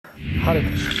Hare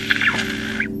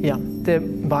Krishna. Yeah, the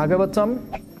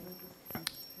Bhagavatam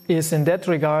is in that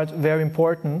regard very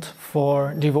important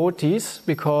for devotees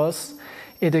because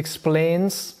it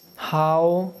explains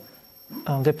how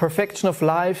the perfection of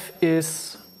life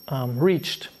is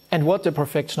reached and what the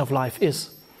perfection of life is.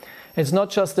 It's not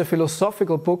just a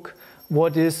philosophical book,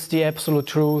 what is the absolute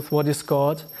truth, what is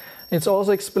God.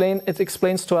 It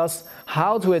explains to us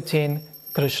how to attain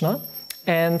Krishna,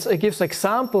 and it gives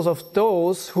examples of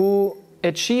those who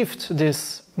achieved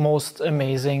this most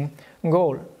amazing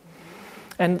goal.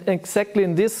 And exactly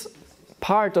in this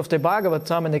part of the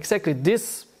Bhagavatam, and exactly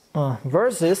this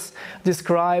verses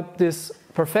describe this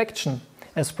perfection,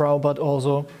 as Prabhupada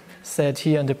also said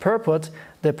here in the purport.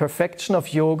 The perfection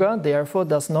of yoga, therefore,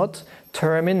 does not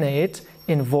terminate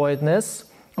in voidness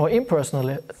or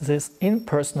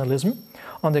impersonalism.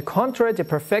 On the contrary, the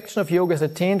perfection of yoga is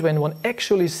attained when one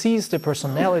actually sees the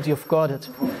personality of Godhead.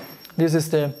 This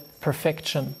is the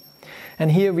perfection.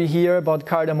 And here we hear about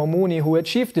Kardama Muni who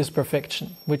achieved this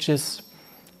perfection, which is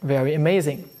very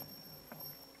amazing.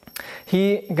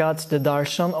 He got the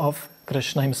darshan of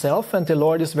Krishna himself, and the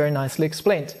Lord is very nicely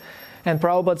explained. And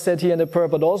Prabhupada said here in the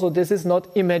purport also, this is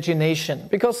not imagination.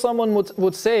 Because someone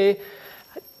would say,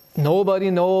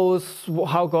 nobody knows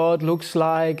how God looks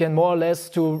like, and more or less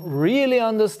to really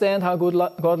understand how good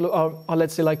God looks, or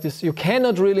let's say like this, you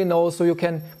cannot really know, so you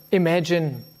can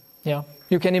imagine. Yeah,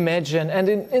 you can imagine. And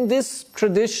in this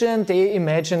tradition, they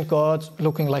imagined God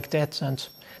looking like that, and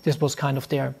this was kind of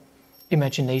their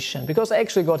imagination. Because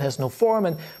actually God has no form,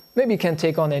 and maybe he can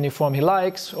take on any form he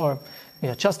likes, or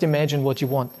just imagine what you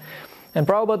want. And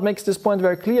Prabhupada makes this point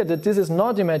very clear, that this is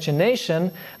not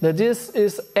imagination, that this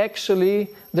is actually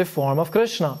the form of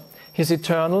Krishna, his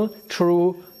eternal,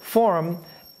 true form,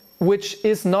 which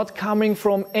is not coming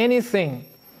from anything.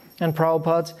 And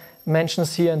Prabhupada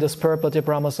mentions here in this purport the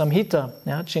Brahma Samhita,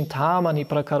 Chintamani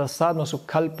prakara sadma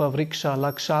sukalpa vriksha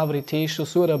lakshavriteshu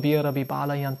surabhira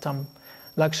vibalayantam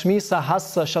Lakshmi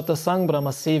sahasa shatasang brahma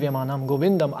sevyamanam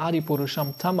govindam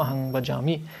adipurusham tamahang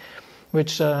bhajami,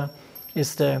 which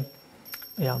is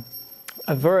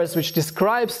a verse which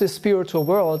describes the spiritual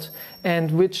world, and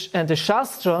the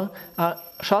Shastra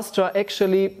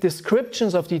actually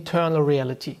descriptions of the eternal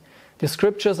reality. The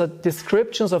scriptures are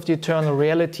descriptions of the eternal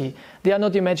reality. They are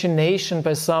not imagination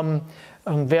by some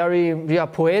very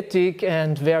poetic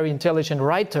and very intelligent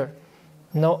writer.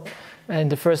 No. In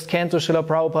the first canto, Srila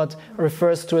Prabhupada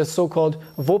refers to a so-called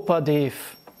Vopadev.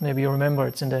 Maybe you remember,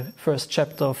 it's in the first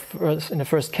chapter in the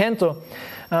first canto,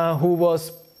 who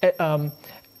was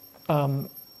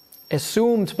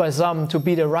assumed by some to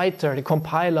be the writer, the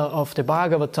compiler of the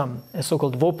Bhagavatam, a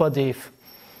so-called Vopadev.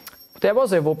 There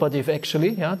was a Vopadev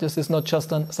actually. This is not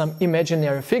just some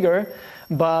imaginary figure,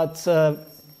 but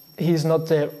he's not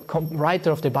the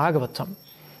writer of the Bhagavatam.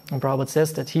 And Prabhupada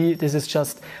says that this is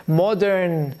just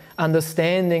modern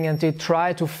understanding, and they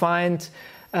try to find,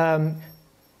 they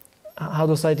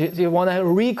want to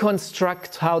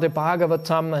reconstruct how the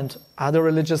Bhagavatam and other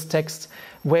religious texts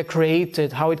were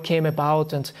created, how it came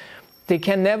about, and they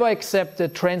can never accept the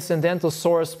transcendental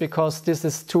source because this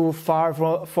is too far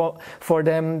for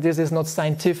them, this is not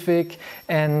scientific,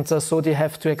 and so they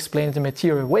have to explain it in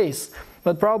material ways.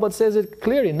 But Prabhupada says it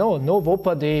clearly, no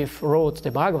Vopadev wrote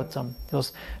the Bhagavatam. It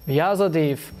was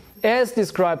Vyasadev, as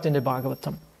described in the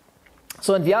Bhagavatam.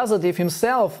 So and Vyasadev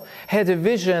himself had a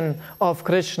vision of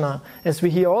Krishna, as we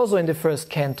hear also in the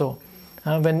first canto.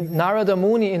 When Narada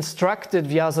Muni instructed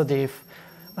Vyasadev,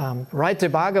 write the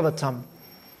Bhagavatam,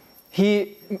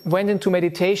 he went into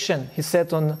meditation. He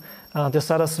sat on the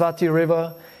Saraswati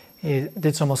river, he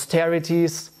did some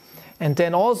austerities, and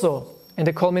then also, in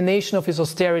the culmination of his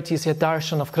austerities, he had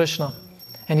darshan of Krishna.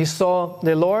 And he saw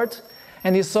the Lord,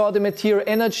 and he saw the material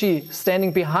energy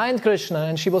standing behind Krishna,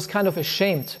 and she was kind of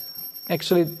ashamed.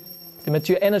 Actually, the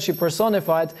material energy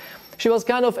personified, she was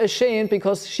kind of ashamed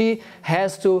because she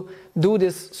has to do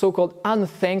this so-called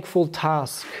unthankful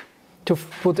task to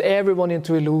put everyone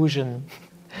into illusion.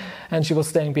 And she was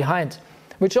standing behind,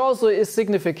 which also is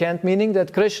significant, meaning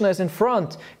that Krishna is in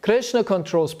front. Krishna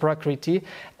controls Prakriti,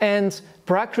 and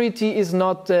Prakriti is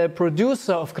not the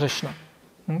producer of Krishna.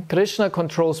 Krishna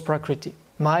controls Prakriti.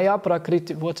 Maya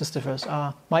Prakriti, what is the verse?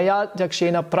 Maya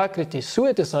Dakshena Prakriti,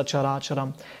 Suete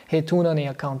Sacharacharam, Hetuna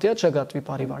Neakantia Jagat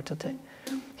Viparivartate.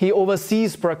 He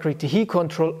oversees Prakriti, he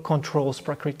controls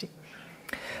Prakriti.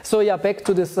 So back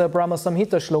to this Brahma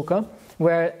Samhita shloka,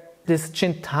 where this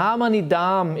Chintamani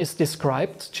Dham is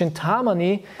described.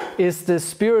 Chintamani is the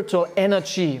spiritual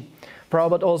energy.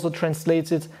 Prabhupada also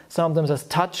translates it sometimes as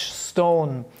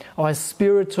touchstone or as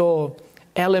spiritual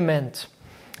element.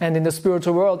 And in the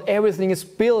spiritual world, everything is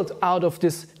built out of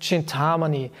this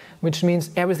Chintamani, which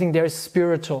means everything there is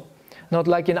spiritual. Not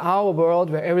like in our world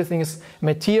where everything is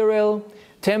material,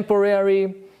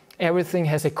 temporary, everything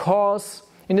has a cause.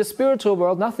 In the spiritual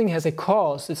world, nothing has a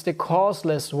cause. It's the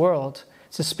causeless world.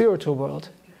 It's a spiritual world.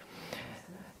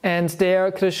 And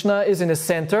there Krishna is in the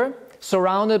center,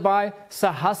 surrounded by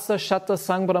Sahasra Shatta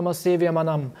Sangbrahma Sevya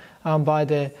Manam, by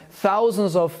the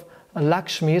thousands of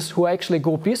Lakshmis who are actually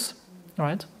gopis,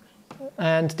 right?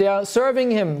 And they are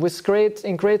serving him with great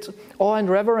awe and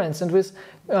reverence and with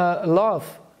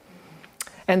love.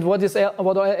 And what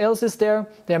else is there?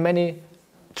 There are many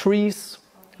trees,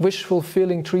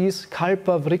 wish-fulfilling trees,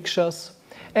 kalpa vrikshas,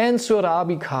 and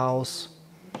surabhi cows.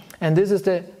 And this is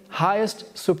the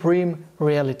highest supreme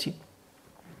reality.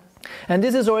 And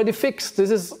this is already fixed.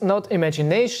 This is not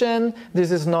imagination.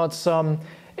 This is not some...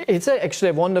 It's actually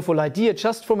a wonderful idea.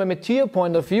 Just from a material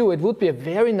point of view, it would be a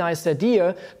very nice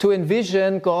idea to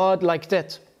envision God like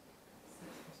that.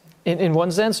 In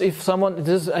one sense, if someone...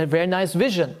 This is a very nice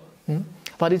vision.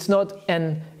 But it's not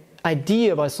an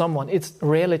idea by someone. It's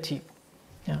reality.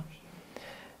 Yeah.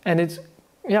 And it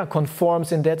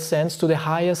conforms in that sense to the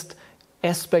highest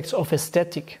aspects of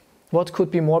aesthetic. What could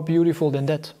be more beautiful than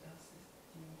that?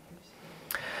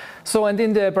 So, and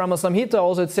in the Brahma Samhita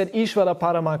also it said, Ishvara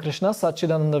Parama Krishna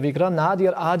Satchidananda Vigra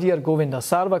Nadir Adir Govinda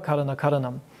Sarva Karana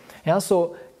Karanam. Yeah,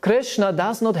 so Krishna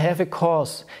does not have a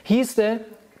cause. He's the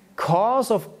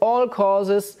cause of all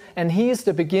causes and he is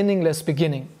the beginningless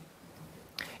beginning.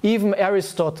 Even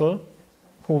Aristotle,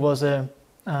 who was a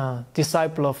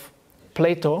disciple of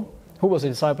Plato, who was a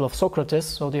disciple of Socrates,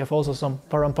 so they have also some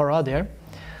parampara there.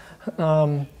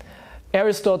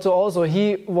 Aristotle also,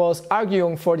 he was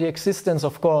arguing for the existence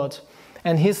of God.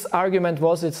 And his argument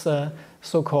was, it's a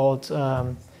so-called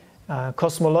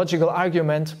cosmological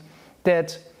argument,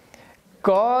 that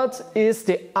God is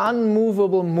the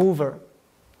unmovable mover.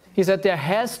 He said there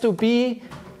has to be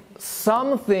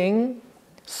someone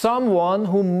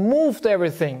who moved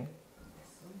everything.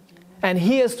 And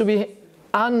he has to be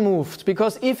unmoved,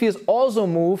 because if he is also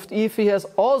moved, if he has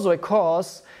also a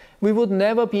cause, we would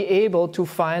never be able to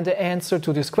find the answer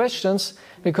to these questions,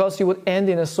 because you would end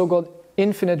in a so-called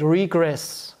infinite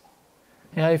regress.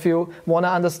 Yeah, if you want to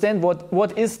understand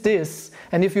what is this,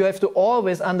 and if you have to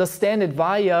always understand it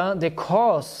via the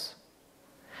cause,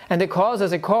 and the cause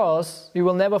as a cause, you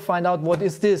will never find out what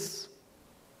is this.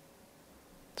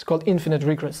 It's called infinite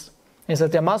regress. Is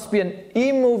that there must be an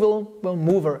immovable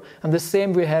mover. And the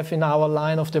same we have in our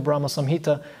line of the Brahma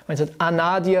Samhita, when it said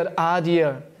Anadir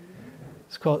Adir.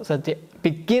 It's called the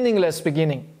beginningless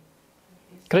beginning.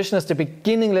 Krishna is the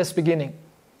beginningless beginning.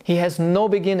 He has no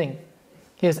beginning.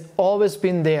 He has always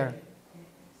been there.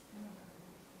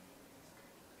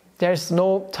 There's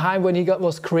no time when he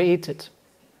was created.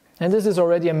 And this is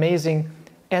already an amazing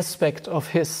aspect of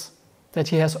his, that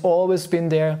he has always been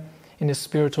there in the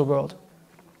spiritual world.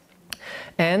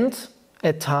 And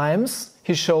at times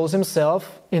he shows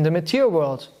himself in the material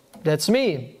world. That's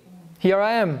me. Here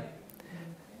I am.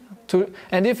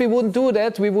 And if we wouldn't do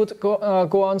that, we would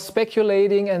go on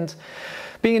speculating and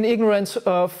being in ignorance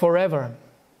forever.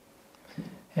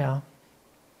 Yeah.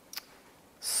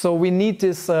 So we need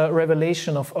this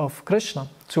revelation of Krishna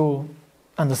to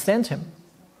understand him.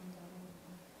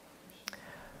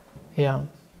 Yeah.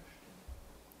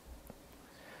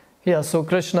 Yeah, so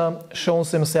Krishna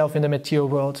shows himself in the material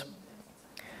world.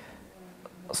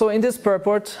 So in this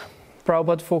purport,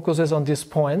 Prabhupada focuses on these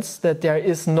points, that there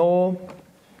is no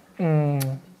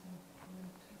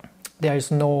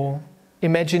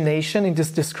imagination in these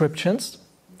descriptions,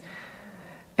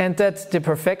 and that the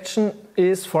perfection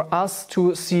is for us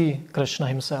to see Krishna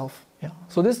himself. Yeah.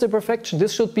 So this is the perfection.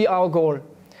 This should be our goal.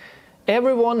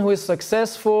 Everyone who is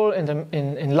successful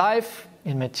in life,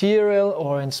 in material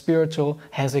or in spiritual,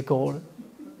 has a goal.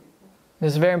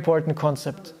 This is a very important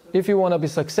concept. If you want to be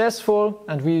successful,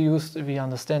 and we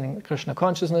understand in Krishna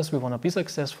consciousness, we want to be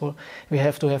successful, we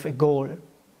have to have a goal.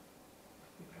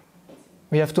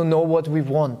 We have to know what we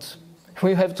want.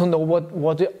 We have to know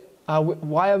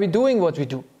why are we doing what we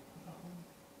do.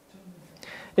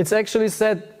 It's actually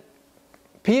said,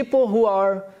 people who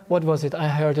are, what was it? I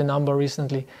heard a number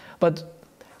recently, but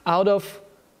out of,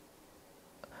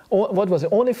 what was it?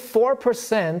 Only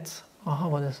 4%.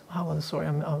 Sorry,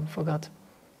 I forgot.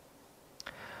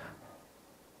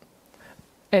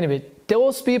 Anyway,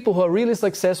 those people who are really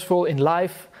successful in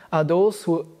life are those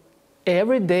who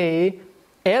every day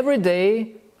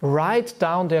write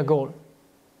down their goal.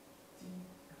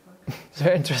 It's a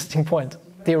very interesting point.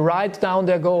 They write down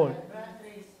their goal.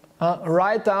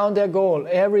 Write down their goal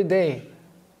every day.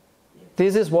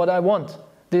 This is what I want.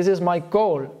 This is my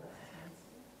goal.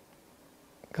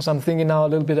 because I'm thinking now a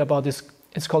little bit about this.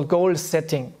 It's called goal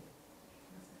setting.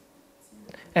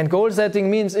 And goal setting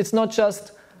means it's not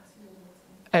just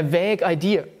a vague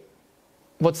idea,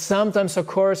 what sometimes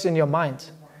occurs in your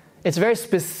mind. It's very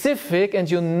specific, and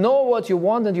you know what you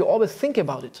want, and you always think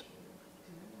about it.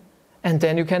 And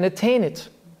then you can attain it.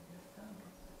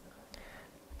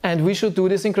 And we should do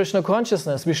this in Krishna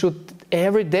consciousness. We should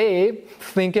every day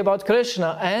think about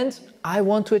Krishna, and I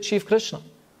want to achieve Krishna.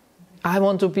 I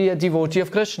want to be a devotee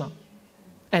of Krishna.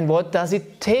 And what does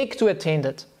it take to attain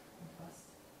that?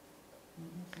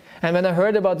 And when I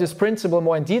heard about this principle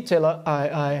more in detail,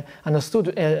 I understood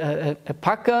a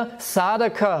paka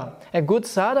sadhaka, a good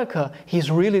sadhaka,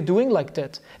 he's really doing like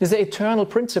that. It's an eternal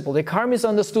principle. The karmis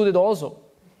understood it also.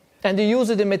 And they use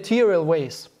it in material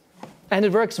ways. And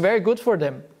it works very good for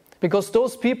them. Because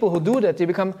those people who do that, they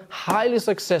become highly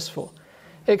successful.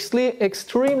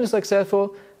 Extremely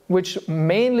successful, which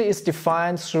mainly is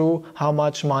defined through how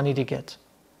much money they get.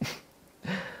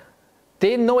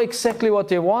 They know exactly what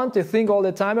they want. They think all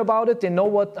the time about it. They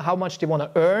know how much they want to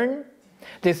earn.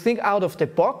 They think out of the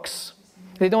box.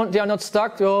 They are not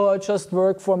stuck, oh, I just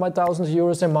work for my 1,000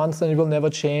 euros a month and it will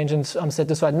never change and I'm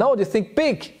satisfied. No, they think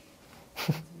big.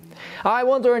 I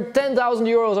want to earn 10,000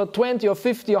 euros or 20 or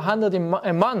 50 or 100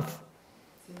 a month.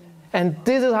 And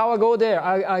this is how I go there.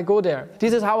 I go there.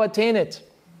 This is how I attain it.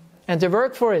 And they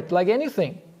work for it like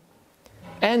anything.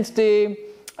 And they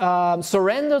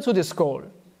surrender to this goal.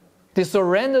 They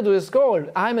surrender to this goal.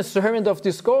 I'm a servant of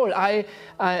this goal. I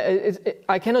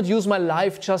cannot use my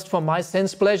life just for my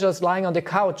sense pleasures lying on the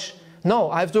couch.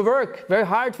 No, I have to work very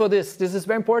hard for this. This is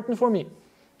very important for me.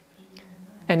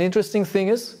 And the interesting thing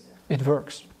is, it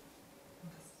works.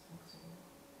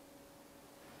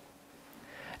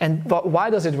 And why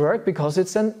does it work? Because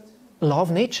it's a law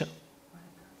of nature.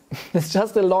 It's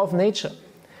just a law of nature.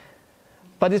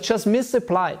 But it's just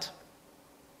misapplied.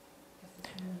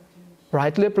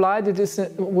 Rightly applied,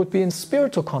 would be in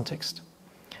spiritual context.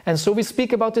 And so we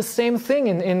speak about the same thing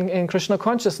in Krishna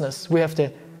consciousness. We have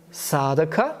the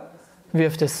sadhaka, we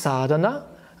have the sadhana,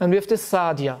 and we have the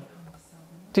sadhya.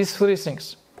 These three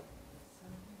things.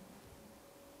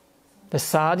 The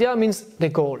sadhya means the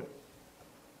goal.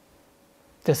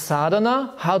 The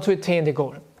sadhana, how to attain the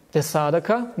goal. The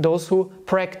sadhaka, those who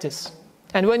practice.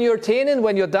 And when you attain it,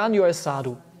 when you're done, you are a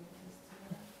sadhu.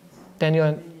 Then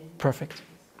you're perfect.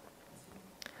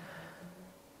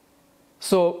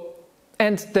 So,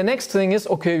 and the next thing is,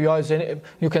 okay, yeah,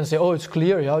 you can say, oh, it's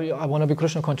clear, yeah, I want to be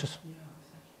Krishna conscious.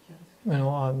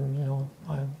 I'm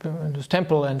in this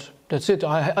temple and that's it,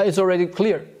 it's already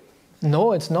clear.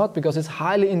 No, it's not, because it's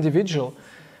highly individual.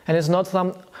 And it's not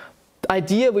some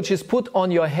idea which is put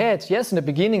on your head. Yes, in the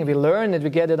beginning we learn it,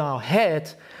 we get it in our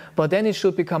head, but then it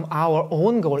should become our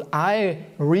own goal. I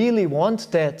really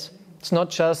want that. It's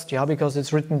not just, yeah, because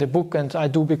it's written in the book and I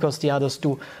do because the others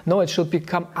do. No, it should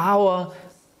become our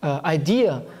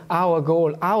idea, our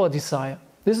goal, our desire.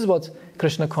 This is what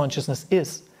Krishna consciousness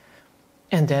is.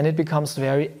 And then it becomes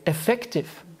very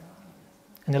effective.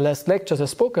 In the last lectures I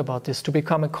spoke about this. To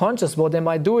become a conscious, what am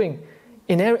I doing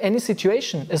in any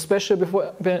situation, especially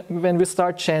when we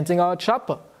start chanting our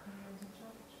japa.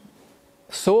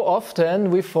 So often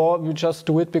we just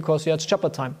do it because it's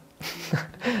japa time.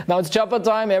 Now it's japa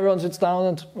time, everyone sits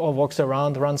down or walks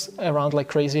around, runs around like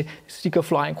crazy, sticker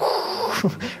flying.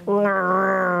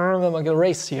 I'm like a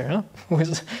race here, huh?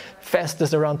 Who's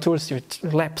fastest around Tulsi?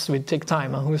 Laps, we take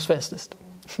time, huh? Who's fastest?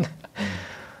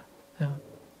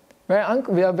 Yeah.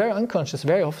 We are very unconscious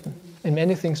very often in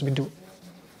many things we do.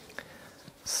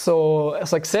 So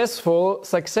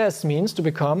success means to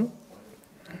become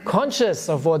conscious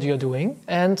of what you're doing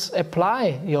and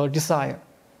apply your desire.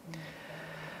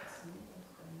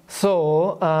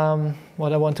 So,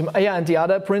 what I want to... and the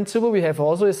other principle we have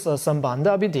also is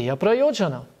Sambandha Abhideya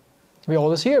Prayojana. We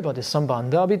always hear about this,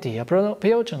 Sambandha Abhideya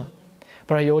Prayojana.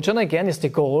 Prayojana, again, is the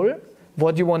goal,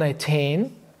 what you want to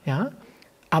attain. Yeah?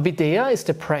 Abhideya is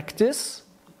the practice,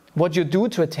 what you do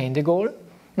to attain the goal.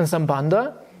 And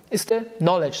Sambandha is the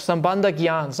knowledge, Sambandha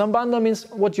Gyan. Sambandha means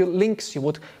what links you,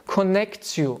 what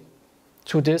connects you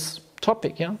to this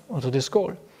topic, yeah, or to this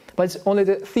goal. But it's only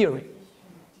the theory.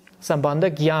 Sambandha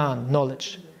Gyan,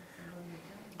 knowledge.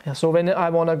 Yeah, so when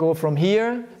I want to go from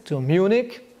here to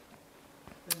Munich,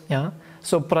 yeah,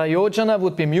 so Prayojana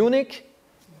would be Munich,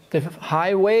 the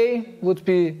highway would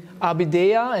be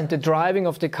Abhideya and the driving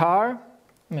of the car.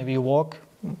 Maybe you walk,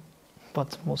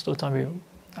 but most of the time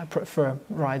I prefer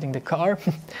riding the car.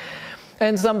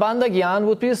 And Sambandha Gyan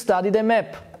would be study the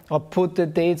map or put the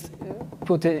dates,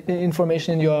 put the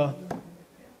information in your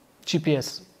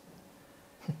GPS.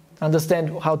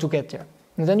 Understand how to get there.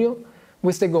 And then you,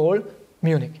 with the goal,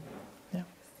 Munich. Yeah.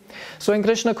 So in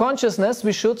Krishna consciousness,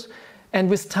 we should, and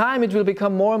with time it will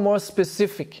become more and more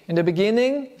specific. In the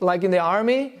beginning, like in the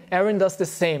army, everyone does the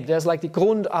same. There's like the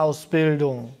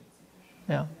Grundausbildung.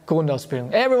 Yeah,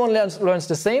 Grundausbildung. Everyone learns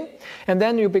the same, and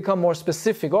then you become more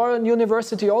specific. Or in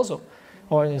university also,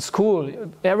 or in school.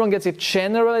 Everyone gets a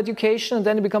general education, and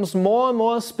then it becomes more and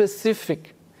more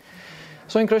specific.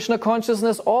 So in Krishna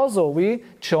consciousness also, we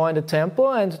join the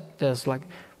temple, and there's like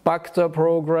Bhakta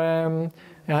program.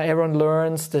 Everyone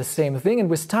learns the same thing, and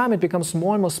with time it becomes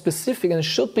more and more specific, and it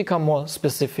should become more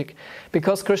specific,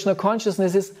 because Krishna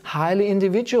consciousness is highly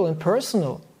individual and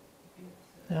personal.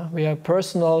 Yeah, we are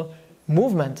personal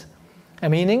movement,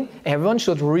 meaning everyone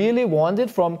should really want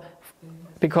it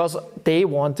because they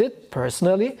want it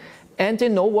personally, and they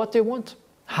know what they want.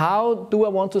 How do I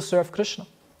want to serve Krishna?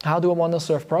 How do I want to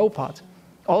serve Prabhupada?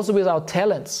 Also with our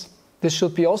talents, this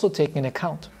should be also taken into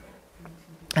account,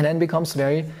 and then becomes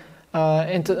very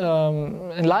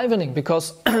enlivening,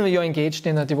 because you're engaged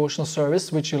in a devotional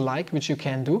service which you like, which you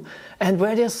can do, and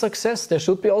where there's success, there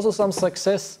should be also some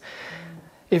success.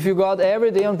 If you go out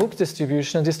every day on book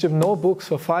distribution and distribute no books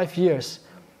for 5 years,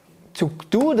 to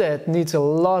do that needs a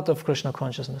lot of Krishna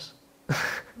consciousness.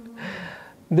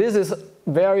 This is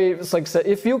very success.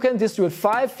 If you can distribute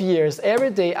 5 years every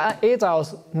day, 8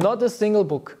 hours, not a single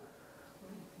book,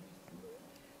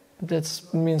 that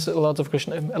means a lot of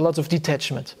Krishna, a lot of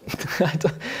detachment.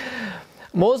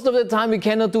 Most of the time we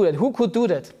cannot do that. Who could do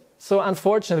that? So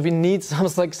unfortunately, we need some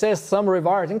success, some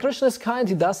reward. And Krishna is kind,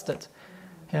 he does that.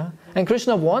 Yeah? And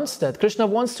Krishna wants that. Krishna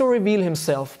wants to reveal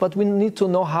himself, but we need to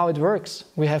know how it works.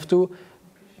 We have to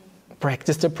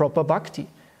practice the proper bhakti.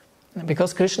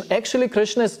 Because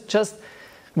Krishna is just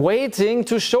waiting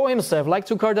to show himself, like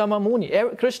to Kardama Muni.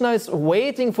 Krishna is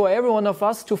waiting for every one of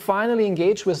us to finally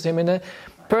engage with him in a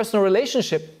personal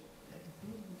relationship.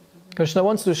 Krishna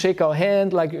wants to shake our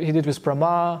hand like he did with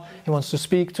Brahma. He wants to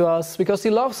speak to us because he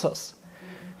loves us.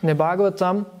 In the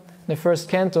Bhagavatam, in the first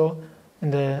canto,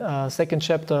 in the second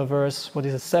chapter, verse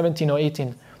 17 or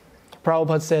 18,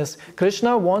 Prabhupada says,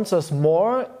 Krishna wants us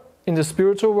more in the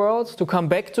spiritual world to come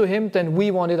back to him than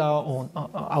we wanted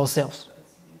ourselves.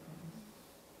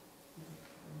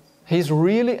 He's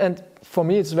really, and for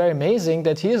me it's very amazing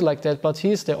that he is like that, but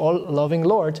he is the all-loving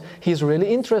Lord. He's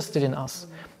really interested in us.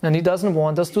 And he doesn't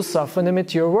want us to suffer in the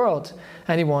material world.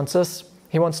 And he wants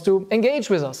to engage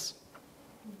with us.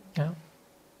 Yeah.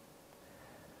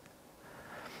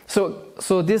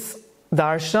 So this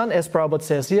darshan, as Prabhupada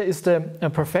says here, is the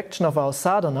perfection of our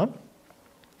sadhana.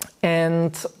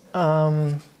 And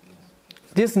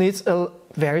this needs a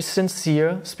very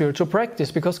sincere spiritual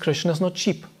practice, because Krishna is not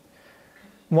cheap.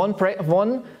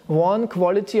 One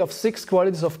quality of 6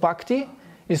 qualities of bhakti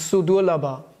is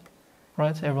sudurlabha.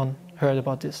 Right? Everyone heard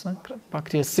about this.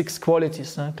 Bhakti has 6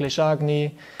 qualities.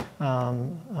 Kleshagni,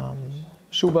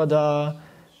 Shubhada,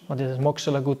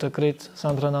 Mokshala Krit,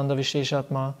 Sandrananda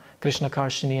Visheshatma, Krishna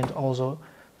Karshini, and also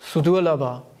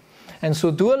Sudurlabha. And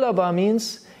Sudurlabha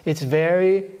means it's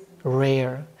very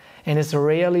rare and it's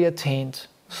rarely attained.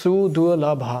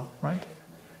 Sudurlabha, right?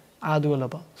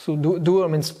 Adurlabha. Dur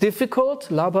means difficult,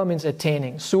 labha means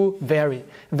attaining. Su, very,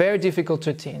 very difficult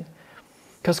to attain.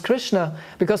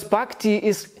 Because bhakti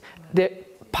is the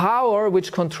power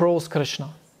which controls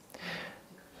Krishna.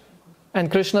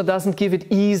 And Krishna doesn't give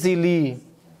it easily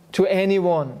to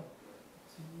anyone.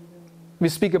 We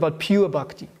speak about pure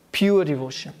bhakti, pure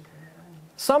devotion.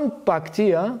 Some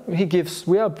bhakti, he gives,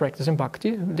 we are practicing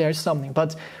bhakti, there is something,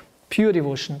 but pure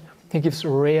devotion, he gives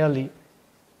rarely,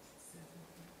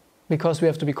 because we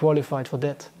have to be qualified for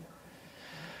that.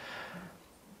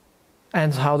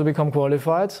 And how to become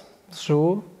qualified?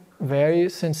 Through very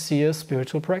sincere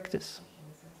spiritual practice.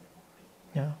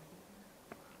 Yeah.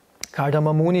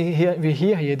 Kardama Muni,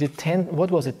 he did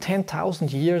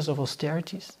 10,000 years of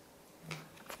austerities.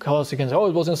 Of course, you can say, oh,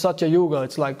 it was in Satya Yuga,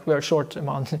 it's like very short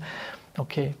amount.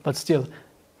 Okay, but still,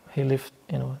 he lived,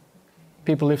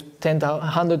 people lived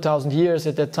 100,000 years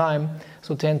at that time,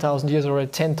 so 10,000 years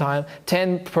already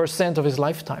 10% of his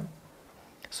lifetime.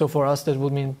 So for us, that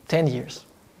would mean 10 years.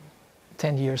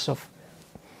 10 years of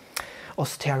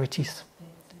austerities,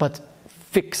 but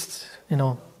fixed,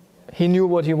 He knew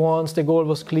what he wants, the goal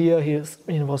was clear, he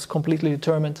was completely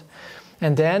determined.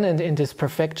 And then in this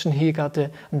perfection, he got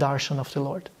the darshan of the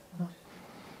Lord.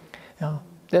 Yeah.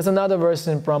 There's another verse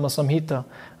in Brahma Samhita.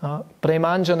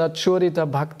 Premanjana churita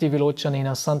bhakti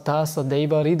vilochanena santasa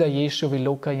deva rida yeshu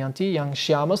vilokayanti yang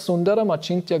shyama sundaram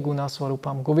achintya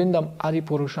gunaswarupam govindam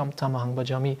adipurusham tamahang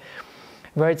bhajami.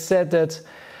 Where it said that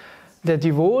the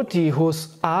devotee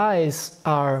whose eyes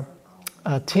are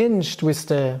tinged with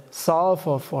the salve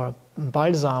of, or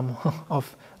balsam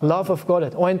of love of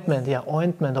Godhead, ointment,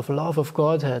 ointment of love of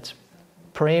Godhead,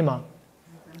 prema.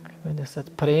 When they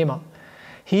said prema,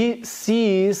 he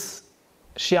sees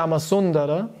Shyama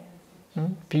Sundara,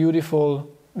 beautiful,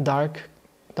 dark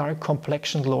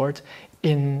complexioned Lord,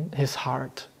 in his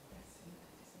heart.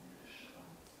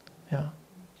 Yeah.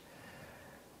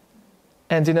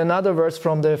 And in another verse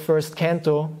from the first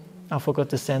canto, I forgot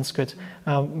the Sanskrit,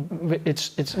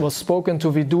 it was spoken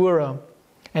to Vidura,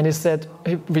 and he said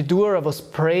Vidura was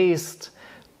praised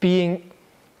being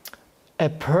a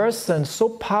person so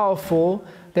powerful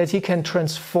that he can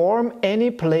transform any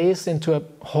place into a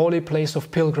holy place of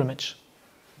pilgrimage.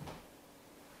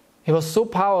 He was so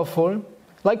powerful,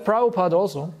 like Prabhupada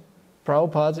also.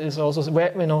 Prabhupada is also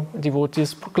where,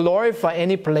 devotees glorify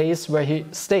any place where he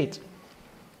stayed.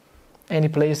 Any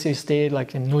place he stayed,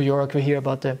 like in New York, we hear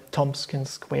about the Tompkins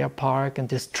Square Park and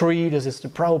this tree, this is the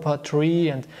Prabhupada tree,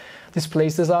 and these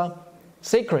places are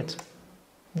sacred,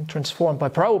 transformed by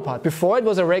Prabhupada. Before it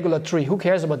was a regular tree, who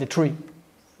cares about the tree?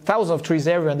 Thousands of trees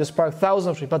everywhere in this park, thousands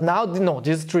of trees. But now, no,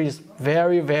 this tree is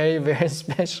very, very, very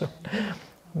special.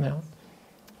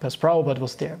 Because Prabhupada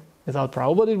was there. Without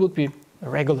Prabhupada, it would be a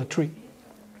regular tree.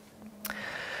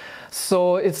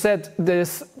 So it said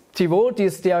these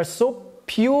devotees, they are so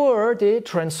pure, they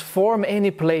transform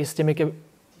any place. They make a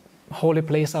holy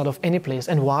place out of any place.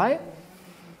 And why?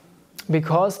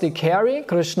 Because they carry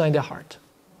Krishna in their heart.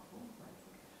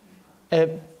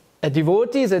 A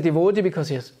devotee is a devotee because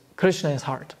he has Krishna in his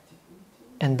heart.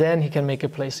 And then he can make a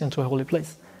place into a holy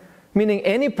place. Meaning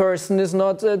any person is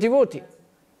not a devotee.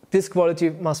 This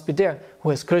quality must be there. Who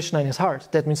has Krishna in his heart,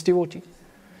 that means devotee.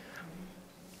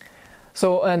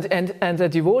 So, and a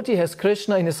devotee has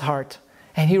Krishna in his heart.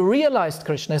 And he realized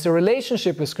Krishna, has a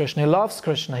relationship with Krishna, he loves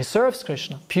Krishna, he serves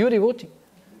Krishna, pure devotee.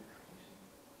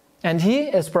 And he,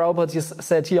 as Prabhupada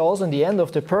said here also in the end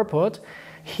of the purport,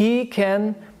 he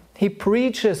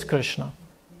preaches Krishna.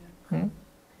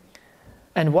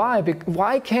 And why?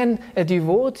 Why can a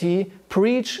devotee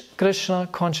preach Krishna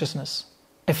consciousness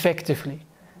effectively?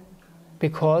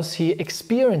 Because he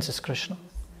experiences Krishna.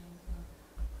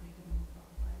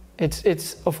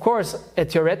 It's of course, a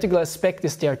theoretical aspect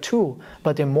is there too,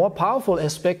 but the more powerful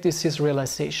aspect is his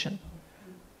realization,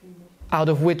 out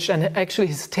of which, and actually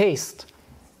his taste,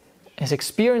 his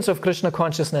experience of Krishna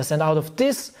consciousness, and out of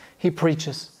this he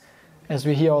preaches. As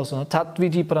we hear also,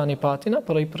 Tatvidi pranipatina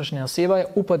pariprashnaya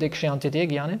sevaya upadekshyanti de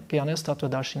gyānes tattva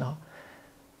darshina.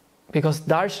 Because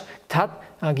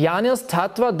gyānas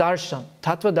tattva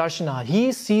darshana,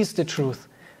 he sees the truth,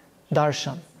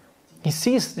 darshan. He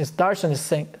sees, this darshan is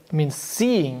saying, means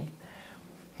seeing.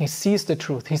 He sees the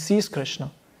truth, he sees Krishna.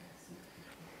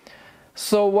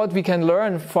 So what we can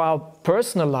learn for our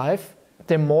personal life,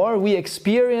 the more we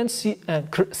experience,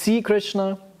 see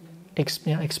Krishna,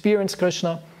 experience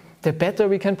Krishna, the better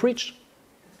we can preach.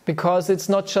 Because it's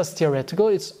not just theoretical,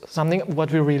 it's something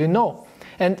what we really know.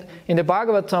 And in the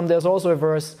Bhagavatam there's also a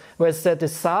verse where it said the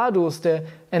sadhus, the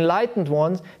enlightened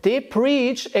ones, they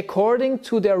preach according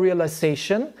to their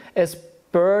realization as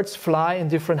birds fly in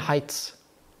different heights.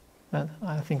 And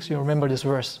I think you remember this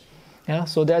verse. Yeah?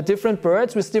 So there are different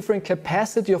birds with different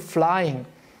capacity of flying.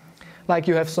 Like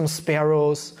you have some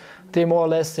sparrows, they more or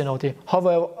less, they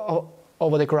hover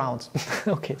over the ground.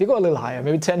 Okay, they go a little higher,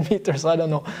 maybe 10 meters, I don't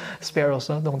know. Sparrows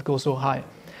don't go so high.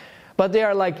 But they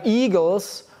are like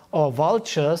eagles or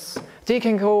vultures, they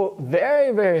can go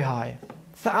very, very high,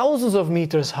 thousands of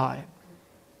meters high.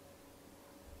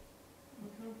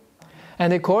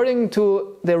 And according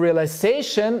to the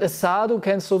realization, the sadhu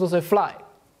can, so to say, fly.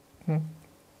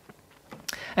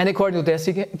 And according to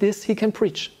this, he can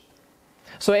preach.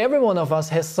 So every one of us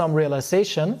has some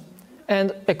realization,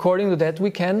 and according to that,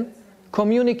 we can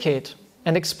communicate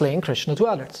and explain Krishna to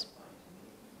others.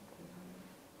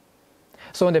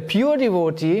 So in the pure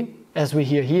devotee, as we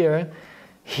hear here,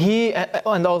 he,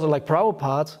 and also like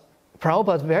Prabhupada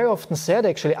very often said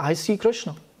actually, I see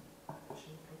Krishna.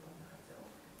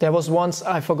 There was once,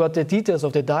 I forgot the details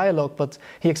of the dialogue, but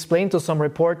he explained to some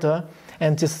reporter,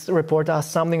 and this reporter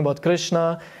asked something about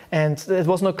Krishna, and it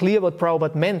was not clear what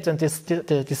Prabhupada meant, and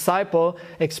the disciple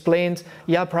explained,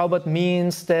 Prabhupada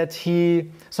means that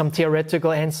some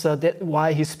theoretical answer, that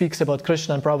why he speaks about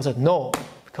Krishna, and Prabhupada said, no,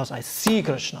 because I see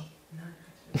Krishna.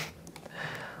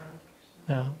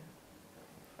 Yeah.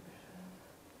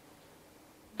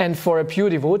 And for a pure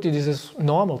devotee, this is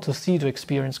normal to see, to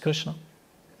experience Krishna.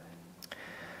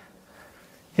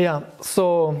 Yeah,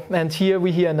 so, and here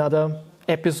we hear another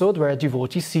episode where a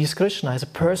devotee sees Krishna, has a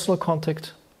personal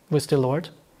contact with the Lord.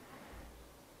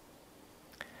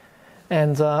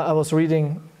 And I was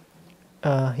reading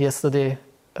yesterday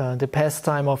the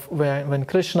pastime of when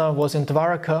Krishna was in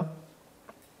Dwarka,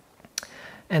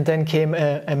 and then came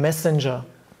a messenger,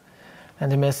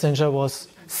 and the messenger was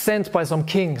sent by some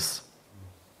kings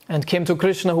and came to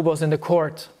Krishna, who was in the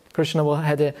court. Krishna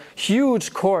had a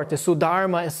huge court, the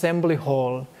Sudharma assembly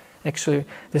hall. Actually,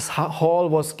 this hall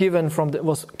was given from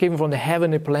the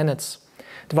heavenly planets.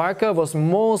 Dwarka was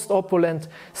most opulent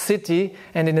city,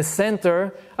 and in the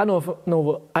center, I don't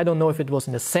know if it was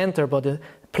in the center, but the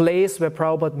place where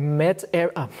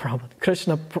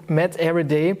Krishna met every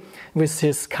day with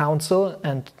his council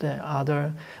and the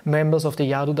other members of the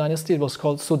Yadu dynasty. It was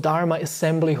called Sudharma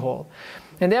Assembly Hall.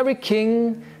 And every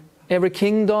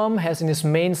kingdom has in its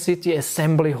main city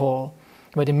assembly hall,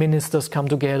 where the ministers come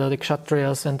together, the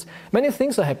kshatriyas, and many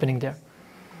things are happening there.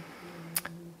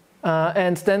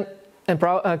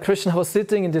 Krishna was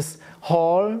sitting in this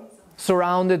hall,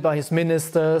 surrounded by his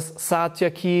ministers,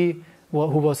 Satyaki, who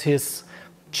was his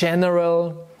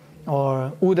general,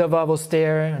 or Uddhava was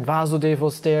there, and Vasudeva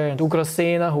was there, and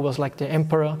Ugrasena, who was like the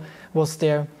emperor, was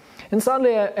there. And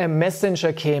suddenly a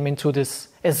messenger came into this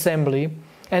assembly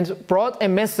and brought a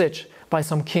message by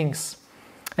some kings.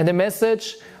 And the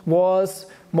message was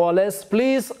more or less,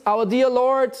 please, our dear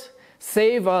Lord,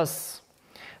 save us.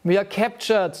 We are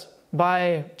captured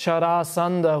by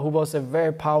Jarasandha, who was a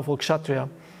very powerful kshatriya.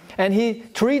 And he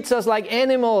treats us like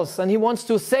animals, and he wants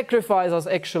to sacrifice us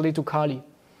actually to Kali.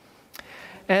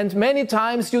 And many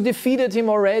times you defeated him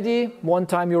already. One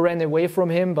time you ran away from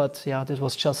him, but yeah, this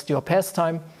was just your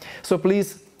pastime. So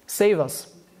please save us.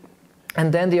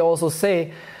 And then they also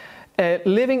say, a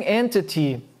living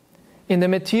entity in the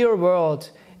material world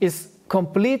is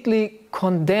completely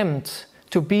condemned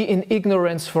to be in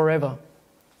ignorance forever,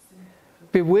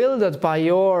 bewildered by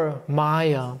your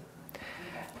Maya.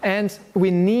 And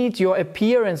we need your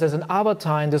appearance as an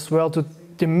avatar in this world to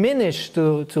diminish,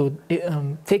 to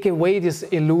take away this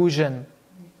illusion.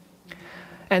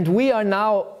 And we are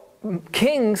now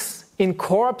kings in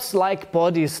corpse-like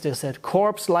bodies, they said.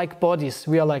 Corpse-like bodies.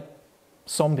 We are like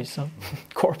zombies, huh?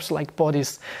 Corpse-like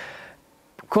bodies.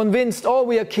 Convinced, oh,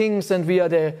 we are kings and we are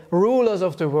the rulers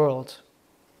of the world.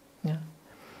 Yeah.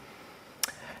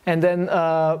 And then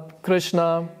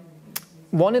Krishna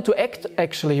wanted to act,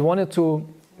 actually. He wanted to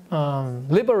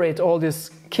liberate all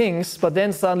these kings, but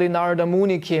then suddenly Narada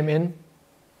Muni came in.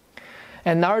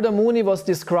 And Narada Muni was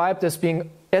described as being,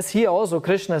 as here also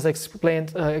Krishna has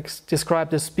explained,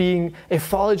 described as being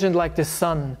effulgent like the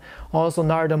sun. Also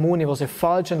Narada Muni was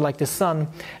effulgent like the sun.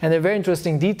 And a very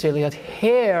interesting detail, he had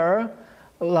hair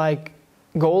like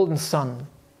golden sun.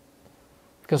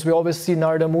 Because we always see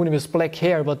Narada Muni with black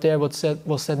hair, but there was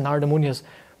said Narada Muni has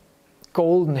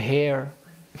golden hair.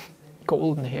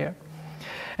 Golden hair.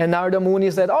 And Narada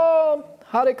Muni said, oh,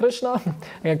 Hare Krishna.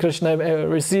 And Krishna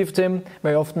received him.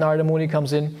 Very often Narada Muni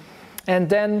comes in. And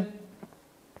then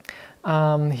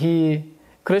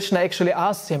Krishna actually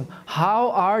asked him,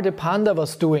 how are the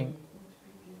Pandavas doing?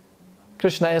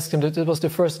 Krishna asked him, that was the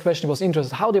first question, he was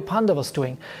interested, how the Pandavas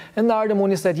doing? And Narada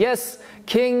Muni said, yes,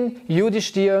 King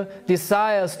Yudhishthira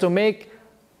desires the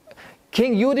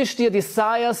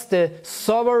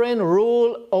sovereign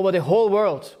rule over the whole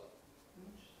world.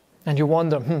 And you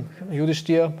wonder,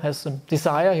 Yudhishthira has a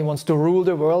desire, he wants to rule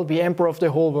the world, be emperor of the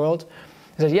whole world.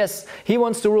 He said, yes, he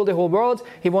wants to rule the whole world,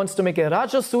 he wants to make a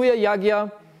Rajasuya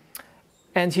Yagya,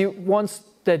 and he wants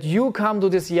that you come to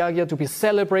this Yagya to be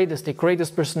celebrated as the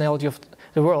greatest personality of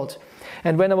the world.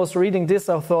 And when I was reading this,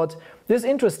 I thought, this is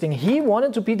interesting. He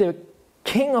wanted to be the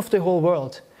king of the whole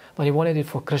world, but he wanted it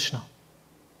for Krishna.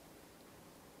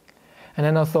 And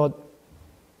then I thought,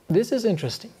 this is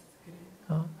interesting.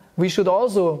 We should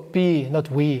also be, not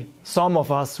we, some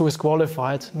of us who is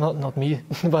qualified, not me,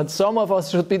 but some of us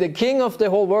should be the king of the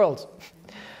whole world.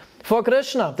 For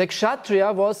Krishna, the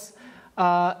Kshatriya was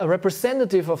a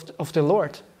representative of the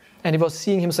Lord, and he was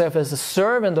seeing himself as a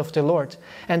servant of the Lord.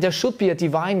 And there should be a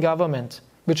divine government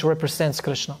which represents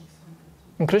Krishna.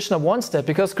 And Krishna wants that,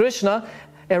 because Krishna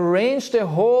arranged the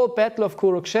whole battle of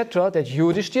Kurukshetra that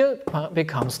Yudhishthira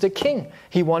becomes the king.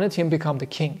 He wanted him to become the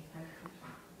king.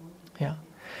 Yeah.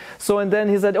 So, and then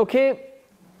he said, okay,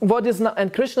 what is not,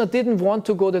 and Krishna didn't want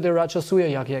to go to the Rajasuya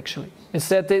Yagya actually. He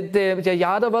said the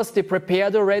Yadavas, they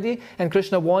prepared already, and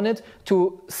Krishna wanted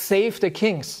to save the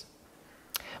kings.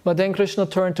 But then Krishna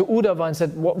turned to Uddhava and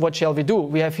said, what shall we do?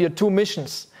 We have here two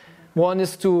missions. One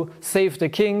is to save the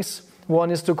kings, one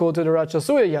is to go to the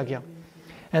Rajasuya Yagya.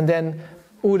 And then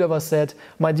Uddhava said,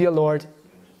 my dear Lord,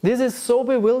 this is so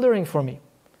bewildering for me,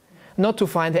 not to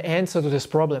find the answer to this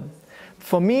problem.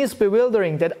 For me, it's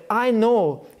bewildering that I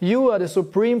know you are the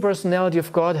Supreme Personality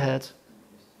of Godhead,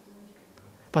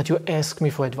 but you ask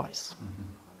me for advice.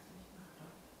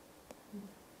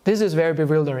 This is very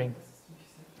bewildering.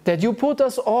 That you put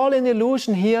us all in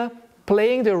illusion here,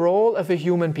 playing the role of a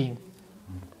human being.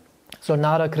 So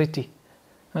Narakriti,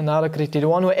 the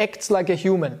one who acts like a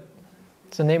human.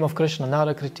 It's the name of Krishna,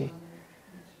 Narakriti.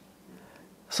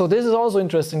 So this is also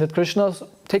interesting, that Krishna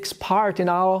takes part in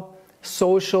our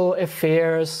social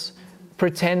affairs,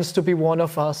 pretends to be one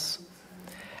of us.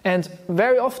 And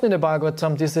very often in the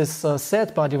Bhagavatam, this is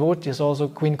said by devotees. Also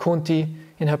Queen Kunti,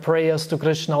 in her prayers to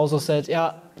Krishna, also said,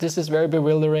 yeah, this is very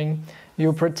bewildering.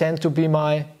 You pretend to be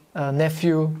my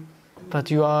nephew, but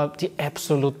you are the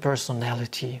absolute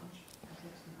personality.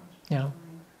 Yeah.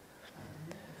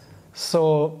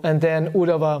 So, and then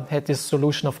Uddhava had this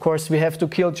solution. Of course, we have to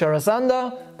kill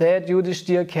Jarasandha, that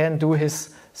Yudhishthira can do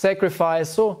his sacrifice,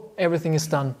 so everything is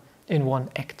done in one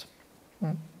act.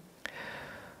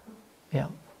 Yeah.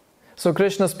 So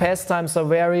Krishna's pastimes are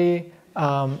very...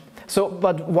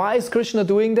 but why is Krishna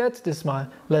doing that? This is my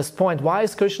last point. Why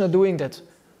is Krishna doing that?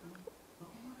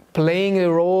 Playing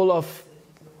the role of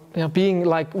being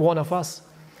like one of us.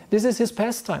 This is his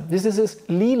pastime. This is his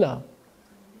Leela.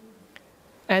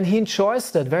 And he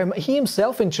enjoys that very much. He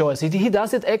himself enjoys it. He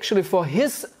does it actually for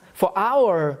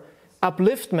our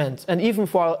upliftment and even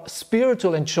for our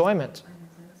spiritual enjoyment.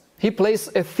 He plays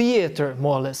a theater,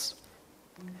 more or less,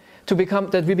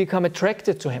 that we become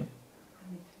attracted to him.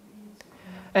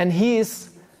 And he is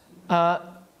a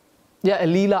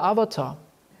Leela avatar.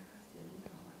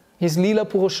 He's Leela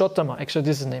Purushottama. Actually,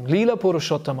 this is his name. Leela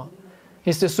Purushottama.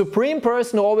 He's the supreme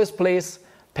person who always plays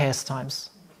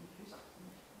pastimes.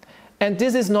 And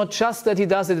this is not just that he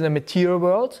does it in the material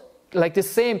world, like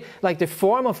the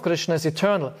form of Krishna is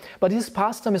eternal, but his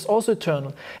pastime is also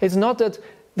eternal. It's not that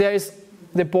there is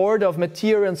the border of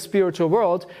material and spiritual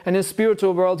world, and in the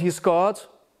spiritual world he's God,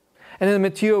 and in the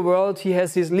material world he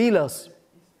has his leelas,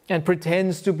 and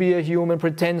pretends to be a human,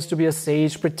 pretends to be a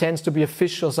sage, pretends to be a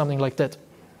fish or something like that.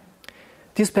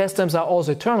 These pastimes are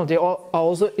also eternal. They are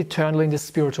also eternal in the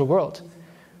spiritual world.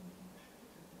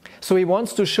 So he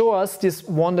wants to show us these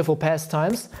wonderful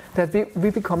pastimes that we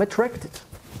become attracted.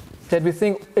 That we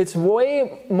think it's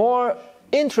way more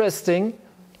interesting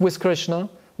with Krishna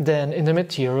than in the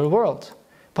material world.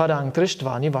 Parang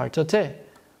Tristvani Vartate.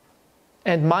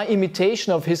 And my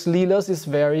imitation of his leelas is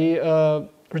very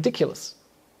ridiculous.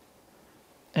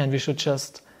 And we should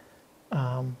just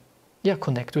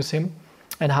connect with him.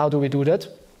 And how do we do that?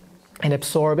 And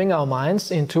absorbing our minds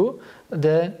into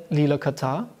the Leela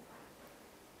Katha,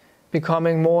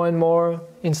 becoming more and more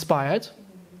inspired,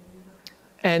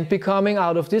 and becoming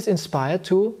out of this inspired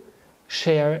to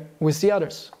share with the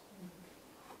others.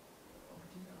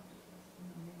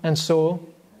 And so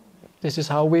this is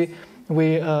how we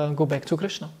go back to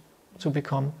Krishna, to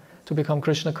become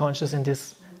Krishna conscious in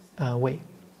this way.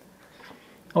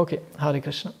 Okay, Hare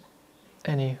Krishna.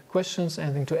 Any questions,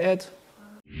 anything to add?